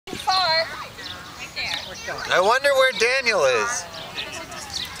Far. Right there. I wonder where Daniel is.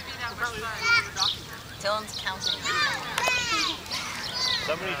 Dylan's counting.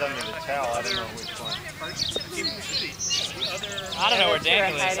 Somebody's under the towel. I don't know which one. I don't know where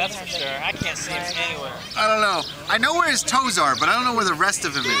Daniel is, that's for sure. I can't see him anywhere. I don't know. I know where his toes are, but I don't know where the rest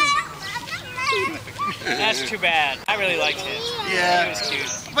of him is. That's too bad. I really liked him. Yeah. He was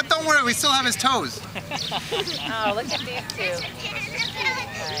cute. But don't worry, we still have his toes. Oh, look at these two.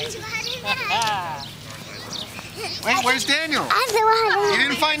 Wait, where's Daniel? You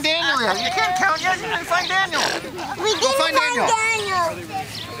didn't find Daniel yet. You can't count yet. You didn't find Daniel. Go find Daniel.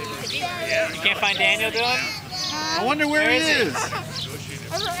 You can't find Daniel, Dylan? I wonder where he is.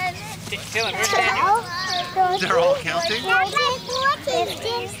 Dylan, where's Daniel? They're all counting?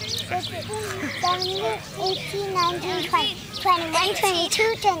 15, 16, 17, 18, 19, 20, 21,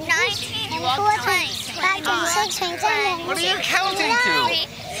 22, 23, 24, 25, 26, 27, What are you counting to?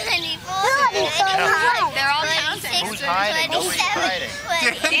 24, They're all counting. Who's hiding? Nobody's hiding.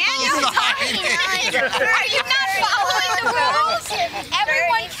 Daniel's hiding. Are you not following the rules?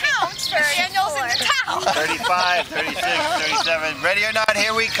 Everyone counts. Daniel's in the towel. 35, 36, 37. Ready or not,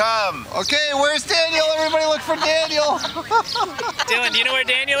 here we come. Okay, where's Daniel? Everybody look for Daniel. Dylan, do you know where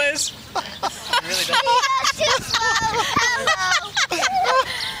Daniel is? He really doesn't.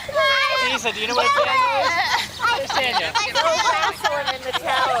 Lisa, do you know where Daniel is? Where's Daniel? Wrestling in the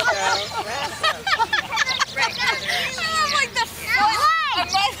towel, girl. Like the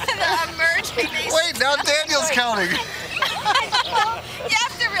emerging. Wait, now Daniel's counting. You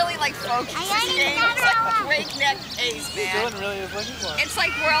have to really like focus this game. It's like breakneck pace, man. Dylan really is looking for him. It's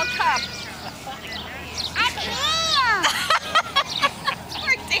like World Cup.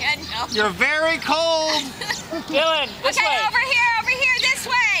 Poor Daniel. You're very cold. Dylan, this Okay, way. over here, this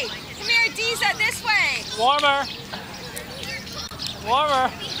way. Come here, Diza, this way. Warmer.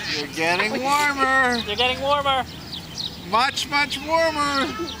 Warmer. You're getting warmer. You're getting warmer. Much, much warmer.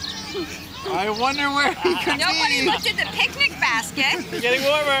 I wonder where he could Nobody be. looked at the picnic basket. You're getting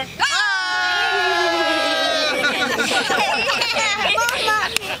warmer.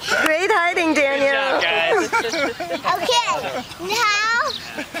 Great hiding, Daniel. Good job, guys. Okay,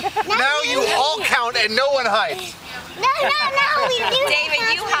 Now you all count and no one hides. no, we do.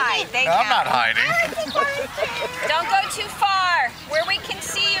 David, you hide. They I'm count. not hiding. Don't go too far. Where we can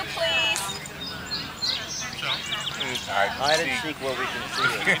see you, please. Hide and seek where we can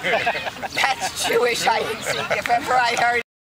see it. That's Jewish hide and seek, if ever I heard.